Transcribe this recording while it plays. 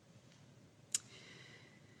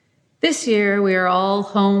This year, we are all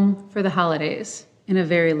home for the holidays in a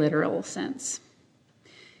very literal sense.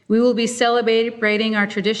 We will be celebrating our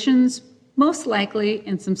traditions, most likely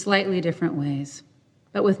in some slightly different ways,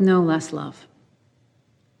 but with no less love.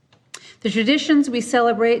 The traditions we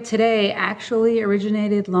celebrate today actually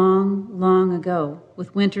originated long, long ago,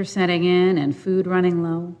 with winter setting in and food running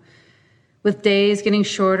low, with days getting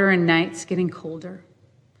shorter and nights getting colder,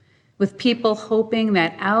 with people hoping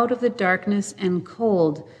that out of the darkness and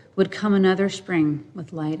cold would come another spring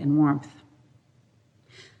with light and warmth.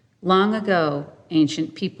 Long ago,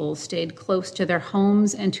 ancient people stayed close to their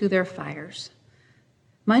homes and to their fires,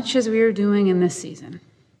 much as we are doing in this season.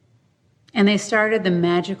 And they started the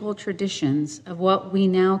magical traditions of what we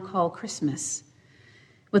now call Christmas,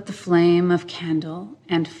 with the flame of candle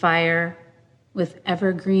and fire, with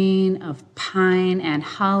evergreen of pine and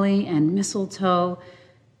holly and mistletoe,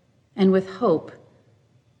 and with hope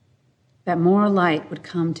that more light would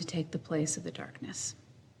come to take the place of the darkness.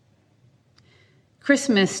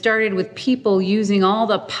 Christmas started with people using all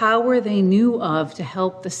the power they knew of to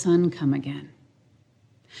help the sun come again.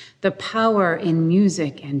 The power in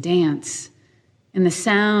music and dance, in the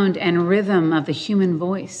sound and rhythm of the human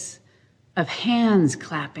voice, of hands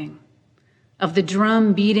clapping, of the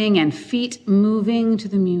drum beating and feet moving to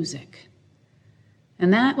the music.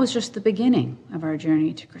 And that was just the beginning of our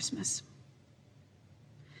journey to Christmas.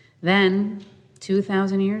 Then,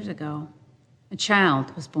 2,000 years ago, a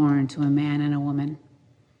child was born to a man and a woman.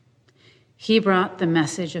 He brought the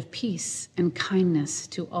message of peace and kindness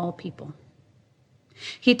to all people.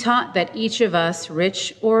 He taught that each of us,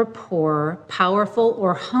 rich or poor, powerful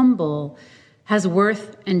or humble, has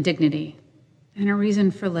worth and dignity and a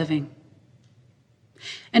reason for living.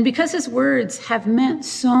 And because his words have meant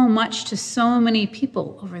so much to so many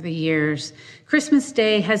people over the years, Christmas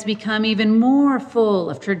Day has become even more full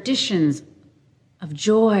of traditions of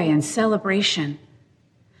joy and celebration,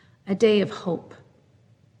 a day of hope.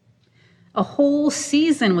 A whole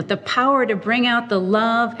season with the power to bring out the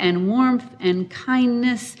love and warmth and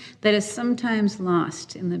kindness that is sometimes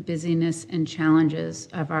lost in the busyness and challenges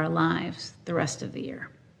of our lives the rest of the year.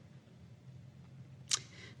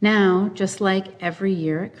 Now, just like every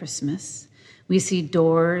year at Christmas, we see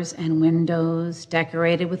doors and windows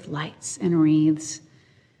decorated with lights and wreaths.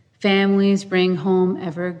 Families bring home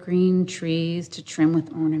evergreen trees to trim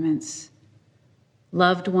with ornaments.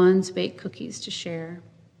 Loved ones bake cookies to share.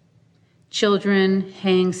 Children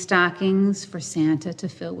hang stockings for Santa to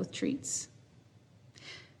fill with treats.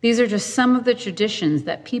 These are just some of the traditions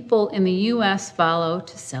that people in the U.S. follow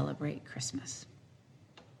to celebrate Christmas.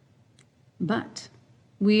 But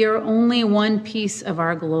we are only one piece of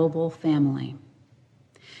our global family.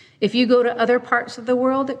 If you go to other parts of the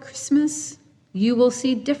world at Christmas, you will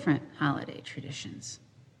see different holiday traditions.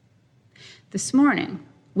 This morning,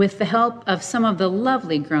 with the help of some of the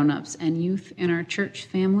lovely grown-ups and youth in our church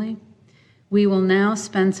family, we will now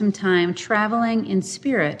spend some time traveling in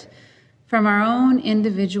spirit from our own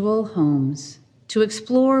individual homes to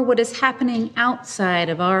explore what is happening outside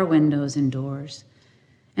of our windows and doors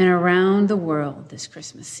and around the world this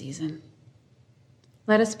Christmas season.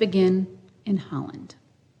 Let us begin in Holland.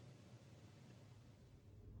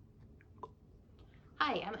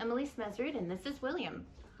 Hi, I'm Emily Smezrud, and this is William.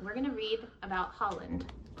 We're going to read about Holland.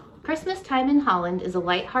 Christmas time in Holland is a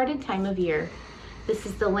light-hearted time of year. This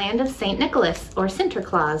is the land of St. Nicholas, or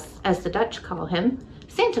Sinterklaas, as the Dutch call him,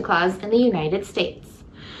 Santa Claus in the United States.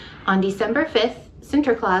 On December 5th,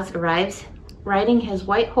 Sinterklaas arrives riding his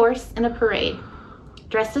white horse in a parade.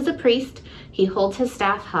 Dressed as a priest, he holds his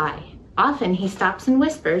staff high. Often he stops and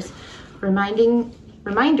whispers,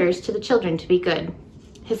 reminders to the children to be good.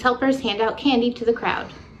 His helpers hand out candy to the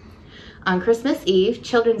crowd. On Christmas Eve,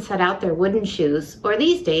 children set out their wooden shoes, or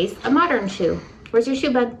these days, a modern shoe. Where's your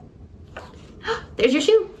shoe, bud? There's your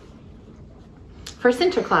shoe. For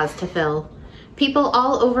Sinterklaas to fill. People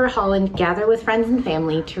all over Holland gather with friends and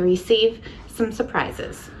family to receive some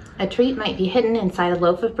surprises. A treat might be hidden inside a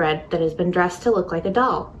loaf of bread that has been dressed to look like a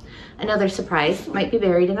doll. Another surprise might be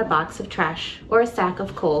buried in a box of trash or a sack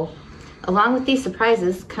of coal. Along with these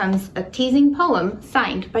surprises comes a teasing poem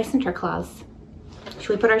signed by Sinterklaas. Should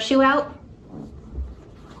we put our shoe out?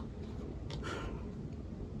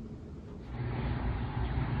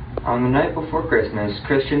 On the night before Christmas,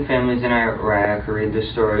 Christian families in Iraq read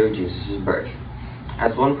the story of Jesus' birth.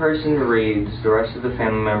 As one person reads, the rest of the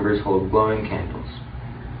family members hold glowing candles.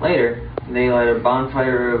 Later, they light a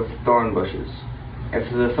bonfire of thorn bushes.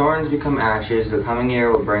 If the thorns become ashes, the coming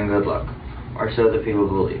year will bring good luck, or so the people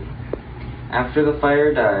believe. After the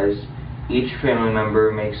fire dies, each family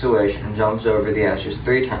member makes a wish and jumps over the ashes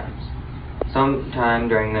 3 times. Sometime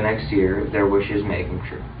during the next year, their wishes may come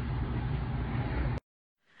true.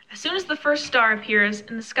 As soon as the first star appears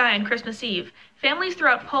in the sky on Christmas Eve, families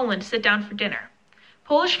throughout Poland sit down for dinner.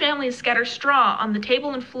 Polish families scatter straw on the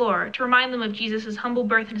table and floor to remind them of Jesus' humble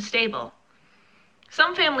birth in a stable.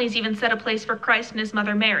 Some families even set a place for Christ and his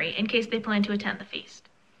mother Mary in case they plan to attend the feast.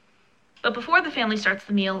 But before the family starts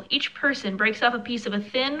the meal, each person breaks off a piece of a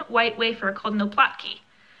thin, white wafer called an opłatki.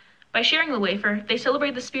 By sharing the wafer, they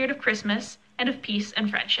celebrate the spirit of Christmas and of peace and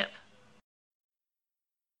friendship.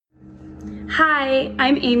 Hi,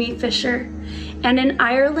 I'm Amy Fisher, and in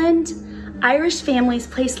Ireland, Irish families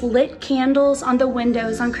place lit candles on the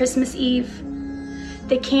windows on Christmas Eve.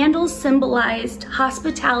 The candles symbolized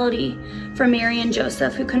hospitality for Mary and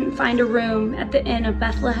Joseph, who couldn't find a room at the Inn of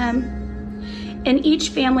Bethlehem. In each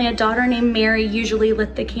family, a daughter named Mary usually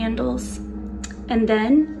lit the candles. And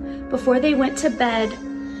then, before they went to bed,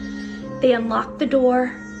 they unlocked the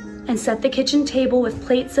door and set the kitchen table with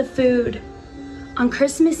plates of food. On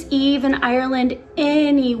Christmas Eve in Ireland,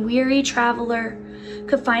 any weary traveler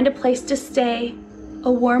could find a place to stay,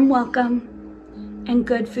 a warm welcome, and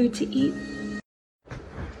good food to eat.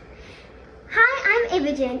 Hi, I'm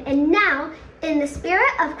Imogen, and now, in the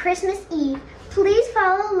spirit of Christmas Eve, please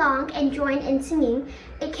follow along and join in singing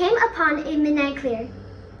 "It Came Upon a Midnight Clear."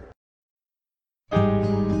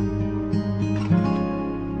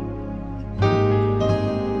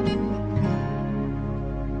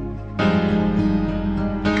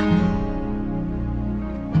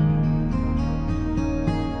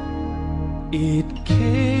 It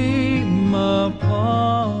came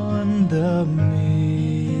upon the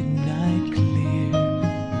midnight clear,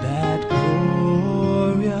 that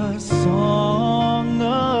glorious song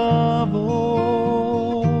of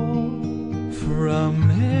old,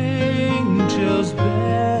 from angels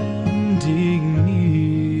bending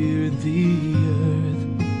near the earth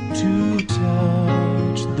to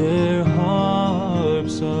touch their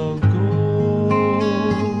harps of gold.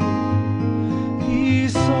 He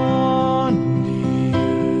saw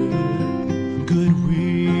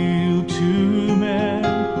goodwill to men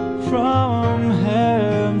from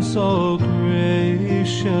heaven, so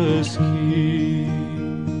gracious King.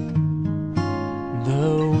 The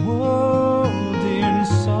world in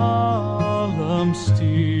solemn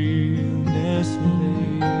stillness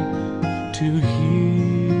lay to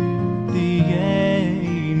hear the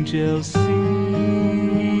angels sing.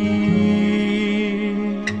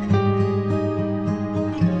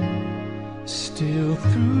 Still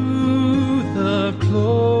through the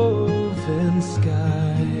cloven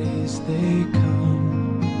skies they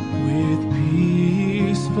come, with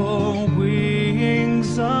peaceful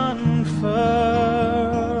wings unfurled,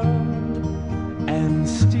 and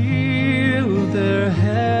still their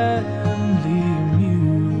heavenly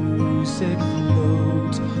music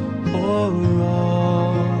floats o'er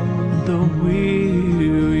all the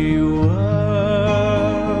weary world.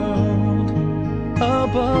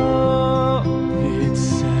 Above its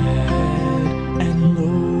sad and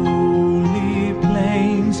lonely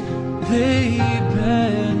plains, they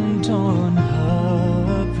bent on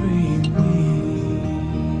hovering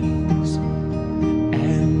wings,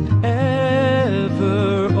 and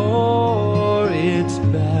ever o'er its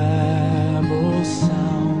babble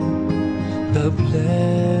sound the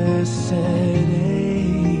blessed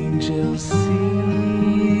angels sing.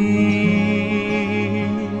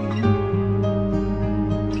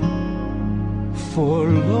 For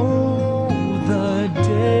lo, the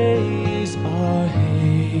days are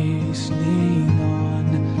hastening on,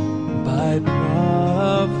 by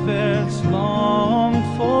prophets long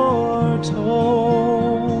foretold,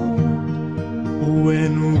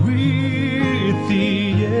 when with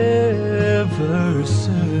the ever-circling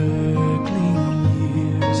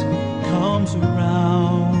years comes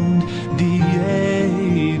round the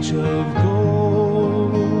age of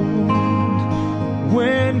gold,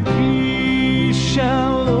 when peace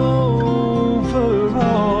shall over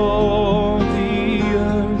all the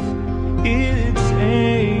earth its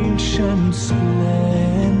ancient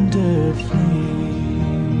splendor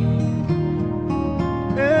flame,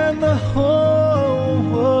 and the whole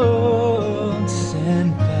world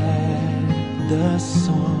send back the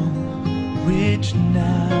song which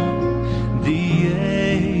now the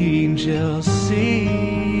angels sing.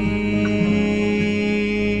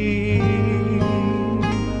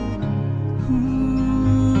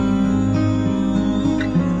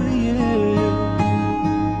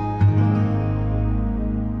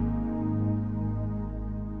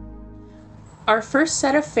 Our first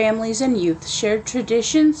set of families and youth shared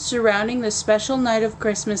traditions surrounding the special night of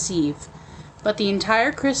Christmas Eve, but the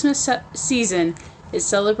entire Christmas season is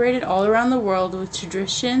celebrated all around the world with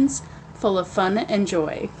traditions full of fun and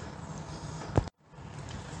joy.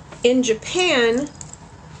 In Japan,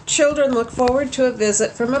 Children look forward to a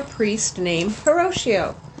visit from a priest named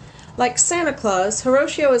Horatio. Like Santa Claus,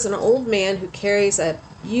 Horatio is an old man who carries a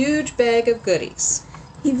huge bag of goodies.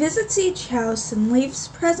 He visits each house and leaves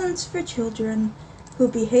presents for children who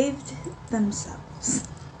behaved themselves.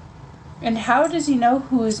 And how does he know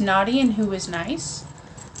who is naughty and who is nice?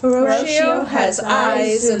 Horatio has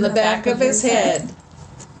eyes in the back of his head.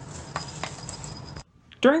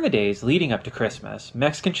 During the days leading up to Christmas,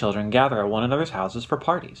 Mexican children gather at one another's houses for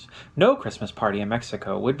parties. No Christmas party in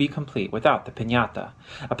Mexico would be complete without the piñata.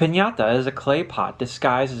 A piñata is a clay pot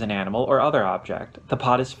disguised as an animal or other object. The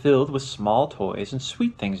pot is filled with small toys and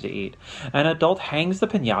sweet things to eat. An adult hangs the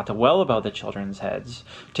piñata well above the children's heads.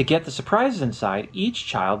 To get the surprises inside, each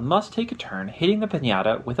child must take a turn hitting the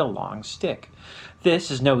piñata with a long stick.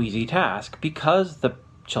 This is no easy task because the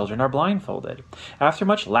children are blindfolded. After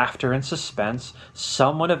much laughter and suspense,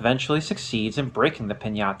 someone eventually succeeds in breaking the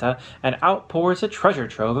piñata, and out pours a treasure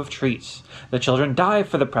trove of treats. The children dive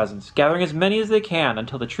for the presents, gathering as many as they can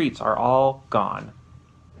until the treats are all gone.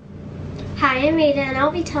 Hi, I'm Ada, and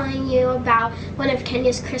I'll be telling you about one of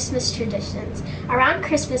Kenya's Christmas traditions. Around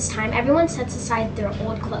Christmas time, everyone sets aside their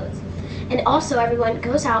old clothes. And also everyone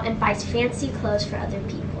goes out and buys fancy clothes for other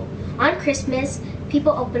people. On Christmas,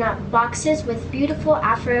 people open up boxes with beautiful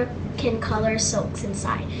African color silks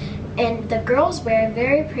inside. And the girls wear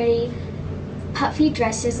very pretty puffy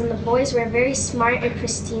dresses and the boys wear very smart and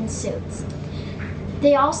pristine suits.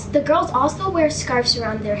 The girls also wear scarves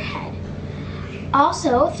around their head.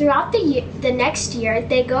 Also, throughout the next year,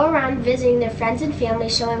 they go around visiting their friends and family,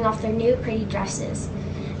 showing off their new pretty dresses.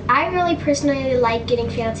 I really personally like getting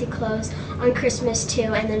fancy clothes on Christmas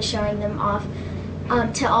too, and then showing them off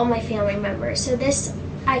to all my family members. So this,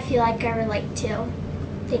 I feel like I relate to.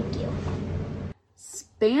 Thank you.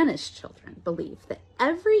 Spanish children believe that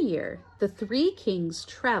every year the three kings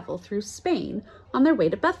travel through Spain on their way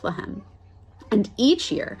to Bethlehem. And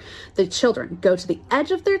each year, the children go to the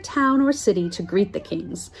edge of their town or city to greet the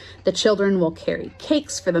kings. The children will carry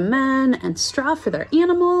cakes for the men and straw for their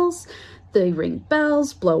animals. They ring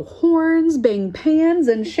bells, blow horns, bang pans,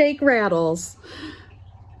 and shake rattles.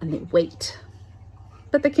 And they wait.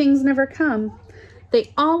 But the kings never come.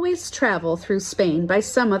 They always travel through Spain by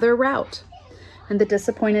some other route. And the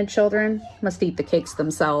disappointed children must eat the cakes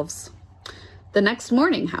themselves. The next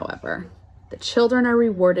morning, however, the children are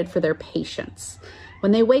rewarded for their patience.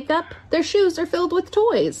 When they wake up, their shoes are filled with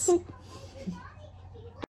toys.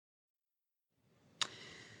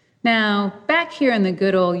 Now, back here in the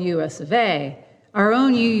good old US of A, our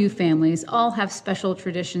own UU families all have special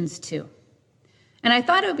traditions too. And I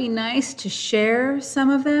thought it would be nice to share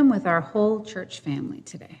some of them with our whole church family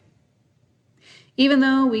today. Even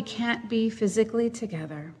though we can't be physically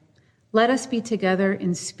together, let us be together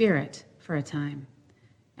in spirit for a time,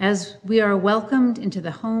 as we are welcomed into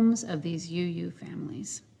the homes of these UU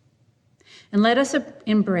families. And let us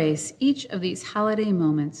embrace each of these holiday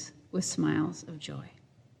moments with smiles of joy.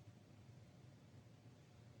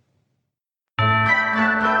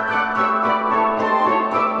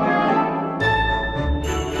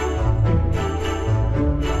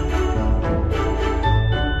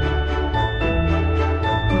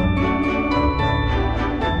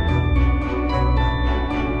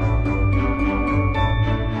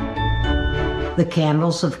 The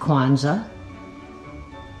Candles of Kwanzaa,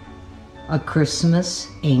 A Christmas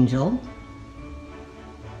Angel,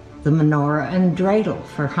 the menorah and dreidel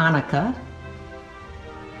for Hanukkah,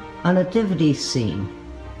 a nativity scene,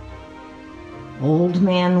 Old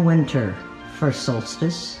Man Winter for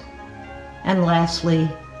solstice, and lastly,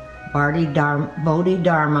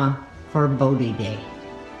 Bodhidharma for Bodhi Day.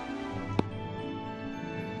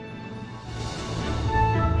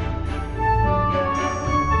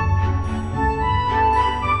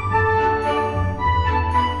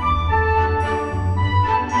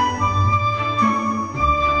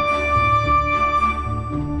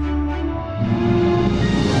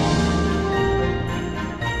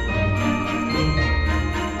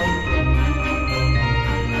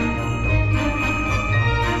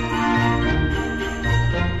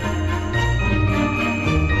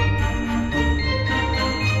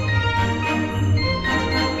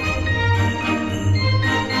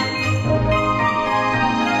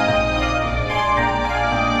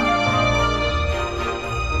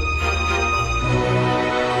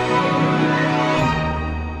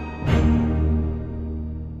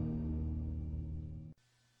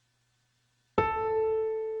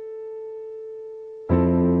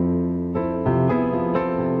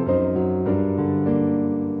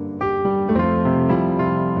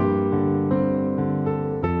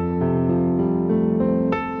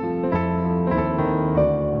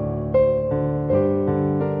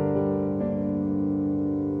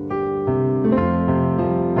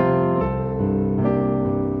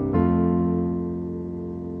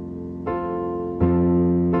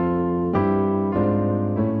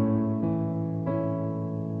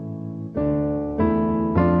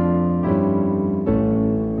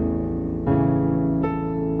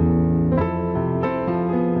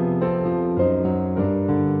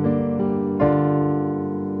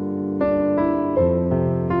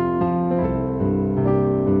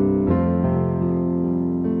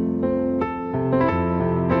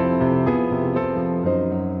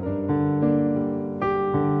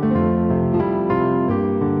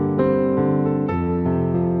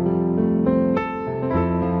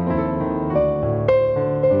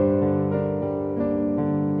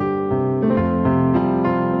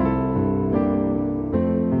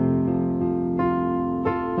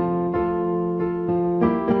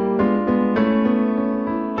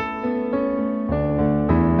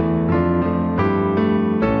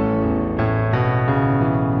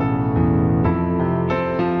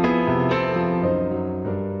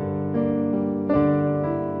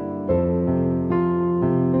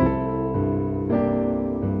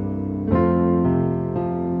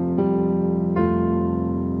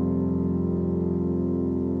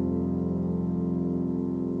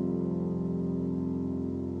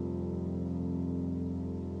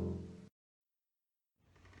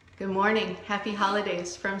 Good morning. Happy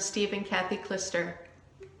holidays from Steve and Kathy Klister.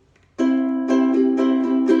 We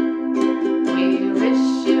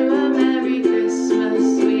wish you a Merry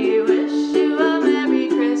Christmas. We wish you a Merry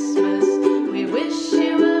Christmas. We wish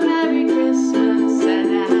you a Merry Christmas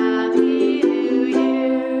and a Happy New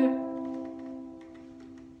Year.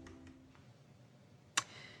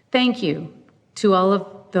 Thank you to all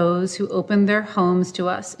of those who opened their homes to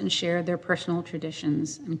us and shared their personal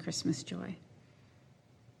traditions and Christmas joy.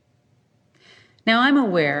 Now, I'm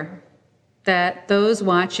aware that those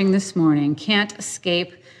watching this morning can't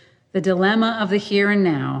escape the dilemma of the here and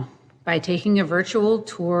now by taking a virtual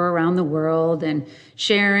tour around the world and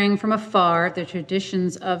sharing from afar the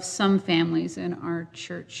traditions of some families in our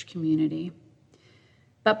church community.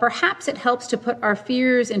 But perhaps it helps to put our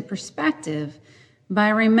fears in perspective by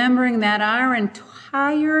remembering that our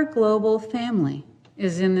entire global family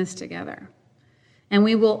is in this together, and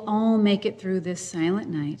we will all make it through this silent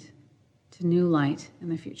night to new light in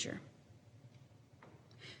the future.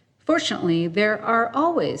 Fortunately, there are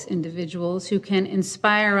always individuals who can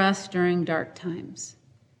inspire us during dark times.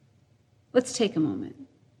 Let's take a moment.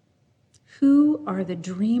 Who are the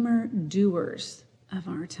dreamer doers of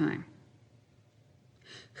our time?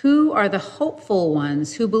 Who are the hopeful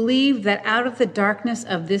ones who believe that out of the darkness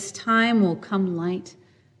of this time will come light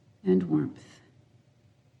and warmth?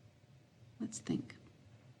 Let's think.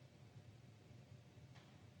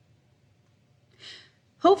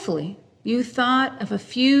 Hopefully, you thought of a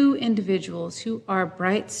few individuals who are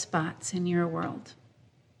bright spots in your world.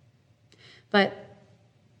 But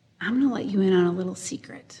I'm going to let you in on a little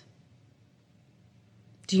secret.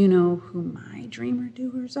 Do you know who my dreamer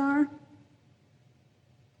doers are?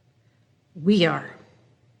 We are.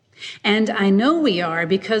 And I know we are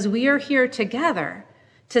because we are here together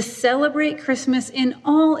to celebrate Christmas in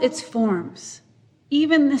all its forms,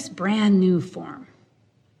 even this brand new form.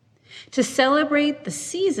 To celebrate the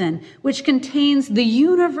season which contains the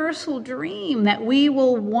universal dream that we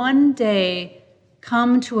will one day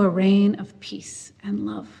come to a reign of peace and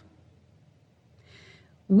love.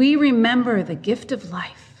 We remember the gift of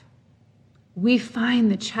life. We find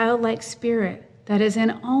the childlike spirit that is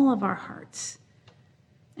in all of our hearts.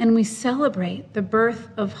 And we celebrate the birth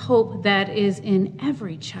of hope that is in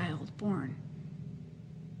every child born.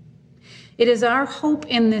 It is our hope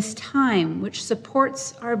in this time which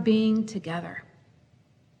supports our being together.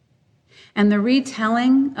 And the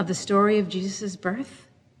retelling of the story of Jesus' birth,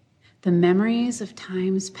 the memories of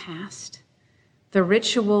times past, the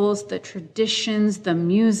rituals, the traditions, the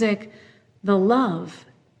music, the love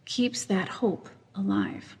keeps that hope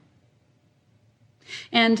alive.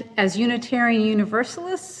 And as Unitarian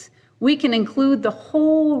Universalists, we can include the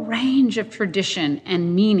whole range of tradition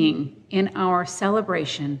and meaning in our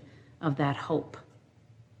celebration of that hope.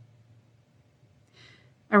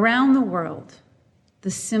 Around the world, the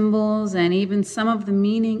symbols and even some of the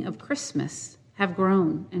meaning of Christmas have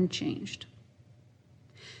grown and changed.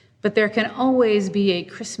 But there can always be a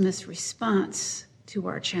Christmas response to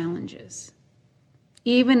our challenges,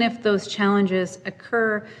 even if those challenges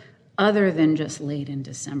occur other than just late in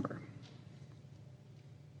December.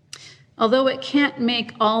 Although it can't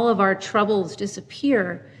make all of our troubles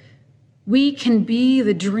disappear, we can be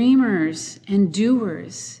the dreamers and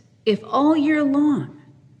doers if all year long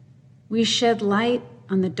we shed light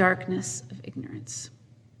on the darkness of ignorance,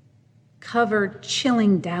 cover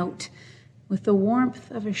chilling doubt with the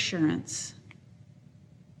warmth of assurance,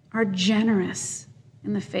 are generous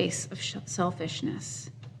in the face of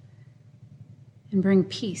selfishness, and bring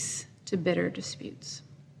peace to bitter disputes.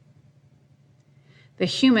 The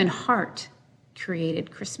human heart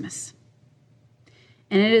created Christmas,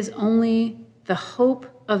 and it is only the hope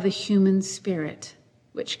of the human spirit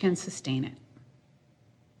which can sustain it.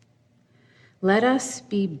 Let us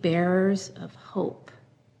be bearers of hope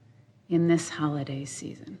in this holiday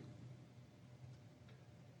season.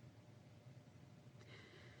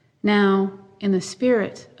 Now, in the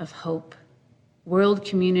spirit of hope, world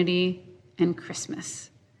community, and Christmas,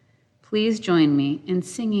 please join me in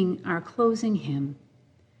singing our closing hymn,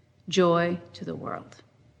 Joy to the World.